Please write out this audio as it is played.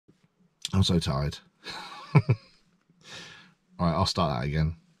I'm so tired. All right, I'll start that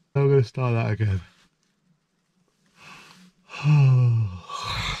again. I'm going to start that again.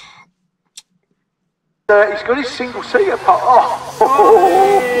 He's got his single seater part.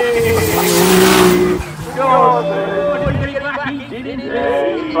 Oh!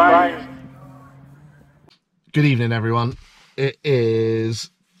 Good evening, everyone. It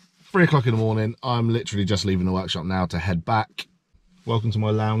is 3 o'clock in the morning. I'm literally just leaving the workshop now to head back. Welcome to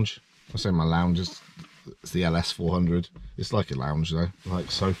my lounge. I say my lounge, it's the LS 400. It's like a lounge though, like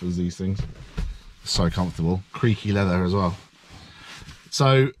sofas, these things. So comfortable, creaky leather as well.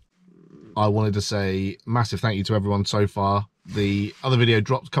 So I wanted to say massive thank you to everyone so far. The other video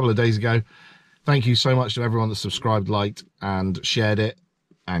dropped a couple of days ago. Thank you so much to everyone that subscribed, liked and shared it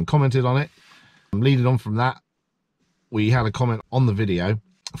and commented on it. Leading on from that, we had a comment on the video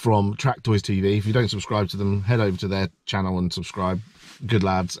from Track Toys TV. If you don't subscribe to them, head over to their channel and subscribe. Good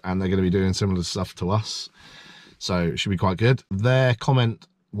lads, and they're going to be doing similar stuff to us, so it should be quite good. Their comment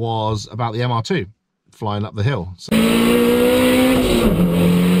was about the MR2 flying up the hill. So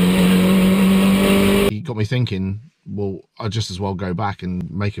he got me thinking, well, I'd just as well go back and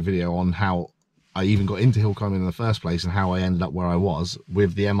make a video on how I even got into hill climbing in the first place and how I ended up where I was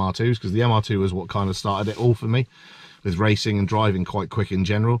with the MR2s, because the MR2 was what kind of started it all for me with racing and driving quite quick in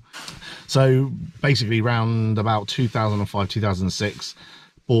general. So basically round about 2005, 2006,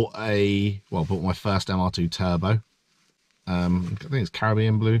 bought my first MR2 Turbo. I think it's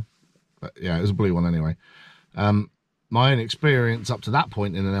Caribbean blue, but yeah, it was a blue one anyway. My own experience up to that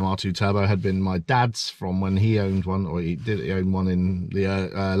point in an MR2 Turbo had been my dad's from when he owned one, or he own one in the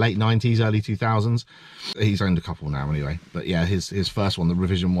late 90s, early 2000s. He's owned a couple now anyway, but yeah, his first one, the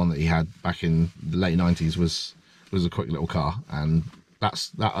revision one that he had back in the late 90s, was a quick little car, and that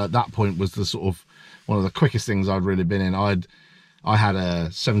at that point was the sort of one of the quickest things I'd really been in. I had a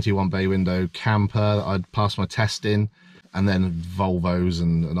 71 bay window camper I'd passed my test in, and then Volvos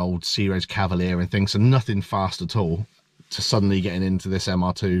and an old Sea Rage Cavalier and things, so nothing fast at all, to suddenly getting into this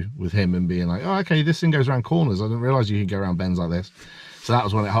MR2 with him and being like, oh, okay, this thing goes around corners. I didn't realise you could go around bends like this. So that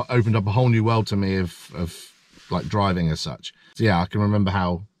was when it opened up a whole new world to me of like driving as such. So yeah, I can remember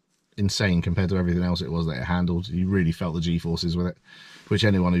how insane compared to everything else it was that it handled. You really felt the G-forces with it, which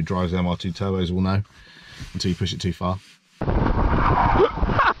anyone who drives MR2 Turbos will know, until you push it too far.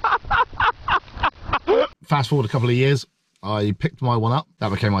 Fast forward a couple of years, I picked my one up. That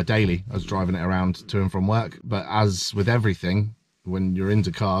became my daily. I was driving it around to and from work. But as with everything, when you're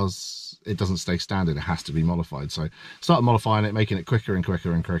into cars, it doesn't stay standard. It has to be modified. So started modifying it, making it quicker and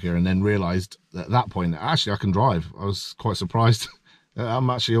quicker and quicker, and then realised at that point, actually I can drive. I was quite surprised. I'm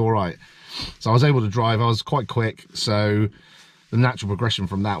actually all right. So I was able to drive. I was quite quick. So the natural progression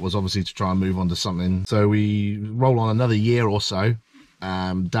from that was obviously to try and move on to something. So we roll on another year or so.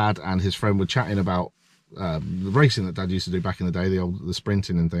 Dad and his friend were chatting about the racing that Dad used to do back in the day, the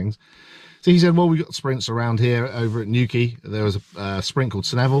sprinting and things. So he said, well, we got sprints around here over at Newquay. There was a sprint called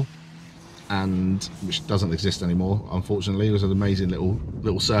Snevel, and which doesn't exist anymore, unfortunately. It was an amazing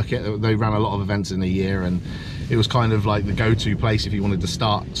little circuit. They ran a lot of events in a year, and it was kind of like the go-to place if you wanted to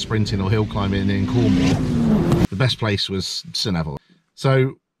start sprinting or hill climbing in Cornwall. The best place was Snevel.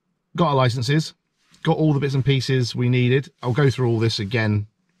 So got our licenses, got all the bits and pieces we needed. I'll go through all this again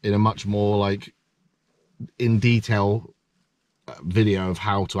in a much more like in detail video of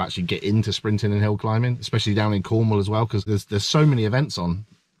how to actually get into sprinting and hill climbing, especially down in Cornwall as well, because there's so many events on,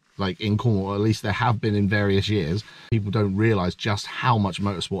 like in Cornwall, or at least there have been in various years. People don't realise just how much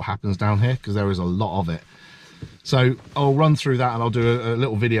motorsport happens down here, because there is a lot of it. So I'll run through that, and I'll do a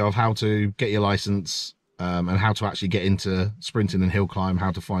little video of how to get your licence, and how to actually get into sprinting and hill climb,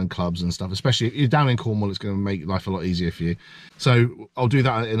 how to find clubs and stuff. Especially if you're down in Cornwall, it's going to make life a lot easier for you. So I'll do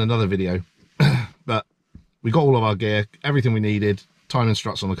that in another video. But we got all of our gear, everything we needed, timing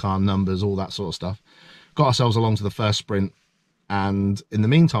struts on the car, numbers, all that sort of stuff. Got ourselves along to the first sprint, and in the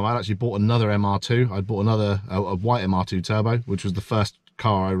meantime, I'd actually bought another MR2. I'd bought a white MR2 Turbo, which was the first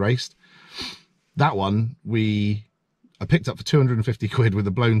car I raced. That one, I picked up for 250 quid with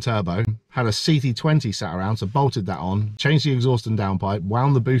a blown turbo, had a CT20 sat around, so bolted that on, changed the exhaust and downpipe,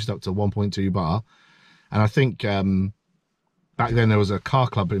 wound the boost up to 1.2 bar, and I think back then there was a car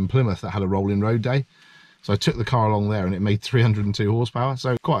club in Plymouth that had a rolling road day. So I took the car along there, and it made 302 horsepower.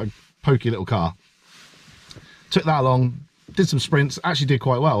 So quite a pokey little car. Took that along, did some sprints, actually did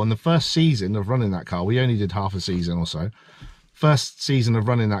quite well. And the first season of running that car, we only did half a season or so. First season of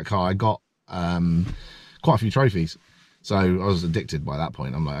running that car, I got quite a few trophies. So I was addicted by that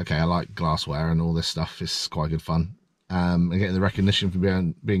point. I'm like, okay, I like glassware and all this stuff. It's quite good fun. And getting the recognition for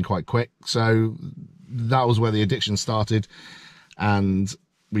being quite quick. So that was where the addiction started. And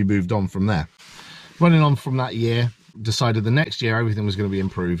we moved on from there. Running on from that year, decided the next year everything was going to be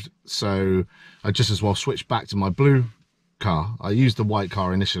improved, so I just as well switched back to my blue car. I used the white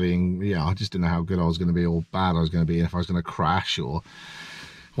car initially, and yeah, I just didn't know how good I was going to be or bad I was going to be, and if I was going to crash or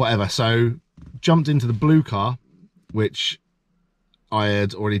whatever. So jumped into the blue car, which I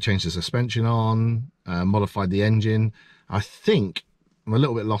had already changed the suspension on, modified the engine. I think I'm a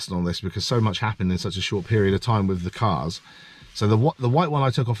little bit lost on this because so much happened in such a short period of time with the cars. So the white one I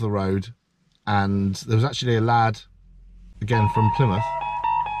took off the road, and there was actually a lad again from Plymouth.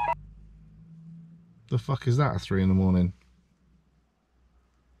 The fuck is that at 3 in the morning?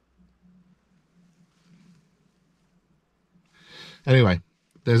 Anyway,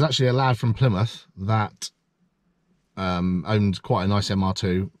 there's actually a lad from Plymouth that owned quite a nice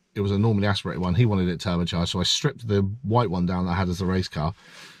MR2. It was a normally aspirated one. He wanted it turbocharged, so I stripped the white one down that I had as a race car,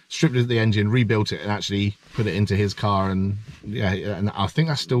 stripped the engine, rebuilt it, and actually put it into his car. And yeah, and I think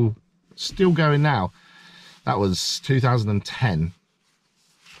that's still going now. That was 2010.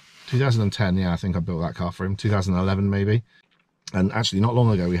 2010, yeah, I think I built that car for him. 2011 maybe. And actually not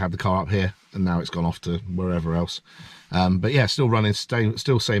long ago we had the car up here, and now it's gone off to wherever else. But yeah, still running,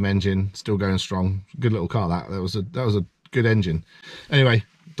 still same engine, still going strong. Good little car that was a good engine. Anyway,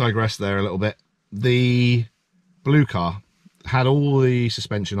 digress there a little bit. The blue car had all the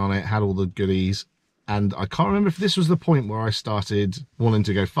suspension on it, had all the goodies, and I can't remember if this was the point where I started wanting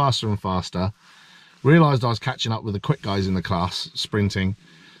to go faster and faster. Realised I was catching up with the quick guys in the class, sprinting,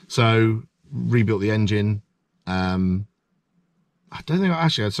 so rebuilt the engine. I don't think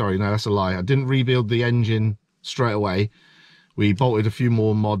sorry, no, that's a lie. I didn't rebuild the engine straight away. We bolted a few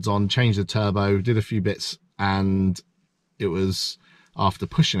more mods on, changed the turbo, did a few bits, and it was after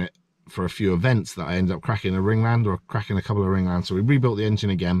pushing it for a few events that I ended up cracking a ringland or cracking a couple of ringlands. So we rebuilt the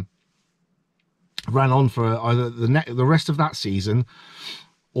engine again, ran on for either the rest of that season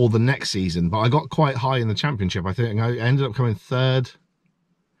or the next season, but I got quite high in the championship. I think I ended up coming third,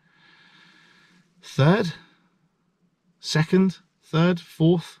 second, third,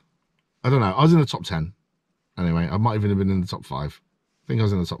 fourth. I don't know. I was in the top 10. Anyway, I might even have been in the top 5. I think I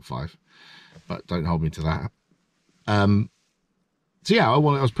was in the top 5, but don't hold me to that. So yeah, I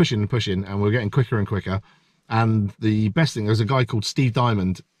was pushing and pushing, and we were getting quicker and quicker. And the best thing, there was a guy called Steve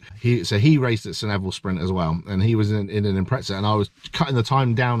Diamond. He raced at St Neville Sprint as well, and he was in an Impreza, and I was cutting the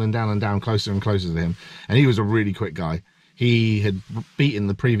time down and down and down, closer and closer to him. And he was a really quick guy. He had beaten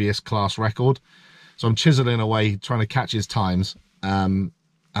the previous class record, so I'm chiseling away trying to catch his times. And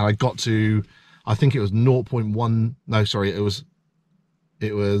I got to, I think it was 0.1. No, sorry, it was.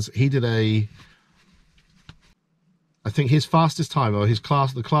 He did I think his fastest time, or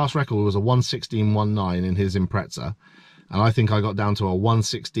the class record was a 1:16.19 in his Impreza, and I think I got down to a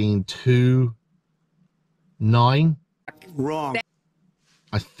 1:16.29. Wrong.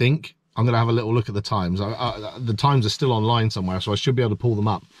 I think I'm gonna have a little look at the times. The times are still online somewhere, so I should be able to pull them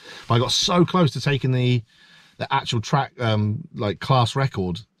up. But I got so close to taking the actual track, like class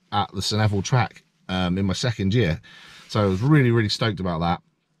record at the St Neville track in my second year. So I was really, really stoked about that.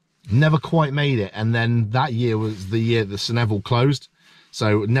 Never quite made it, and then that year was the year that St Neville closed,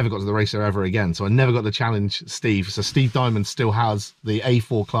 so never got to the race there ever again. So I never got to challenge Steve. So Steve Diamond still has the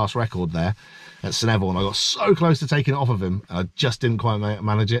A4 class record there at St Neville, and I got so close to taking it off of him, and I just didn't quite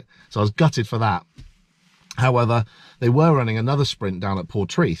manage it. So I was gutted for that. However, they were running another sprint down at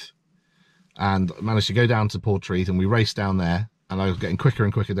Portreath, and I managed to go down to Portreath, and we raced down there. And I was getting quicker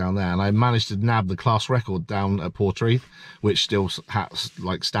and quicker down there, and I managed to nab the class record down at Portreath, which still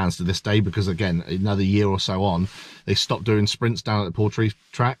stands to this day, because again, another year or so on, they stopped doing sprints down at the Portreath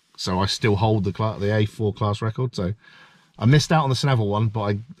track, so I still hold the A4 class record. So I missed out on the St Neville one,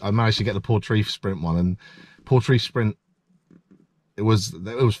 but I managed to get the Portreath sprint one, and Portreath sprint, it was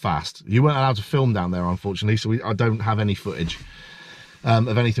fast. You weren't allowed to film down there, unfortunately, so I don't have any footage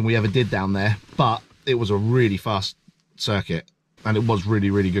of anything we ever did down there, but it was a really fast circuit. And it was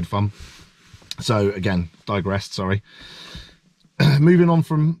really, really good fun. So again, digressed, sorry. Moving on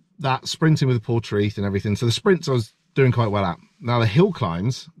from that, sprinting with Portreath and everything. So the sprints I was doing quite well at. Now the hill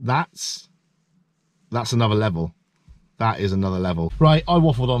climbs, that's another level. That is another level. Right, I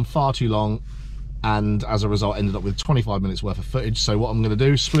waffled on far too long, and as a result ended up with 25 minutes worth of footage. So what I'm gonna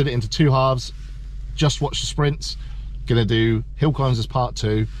do, split it into 2 halves, just watch the sprints. Gonna do hill climbs as part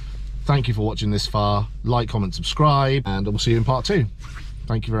 2. Thank you for watching this far. Like, comment, subscribe, and I will see you in part 2.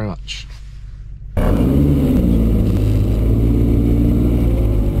 Thank you very much.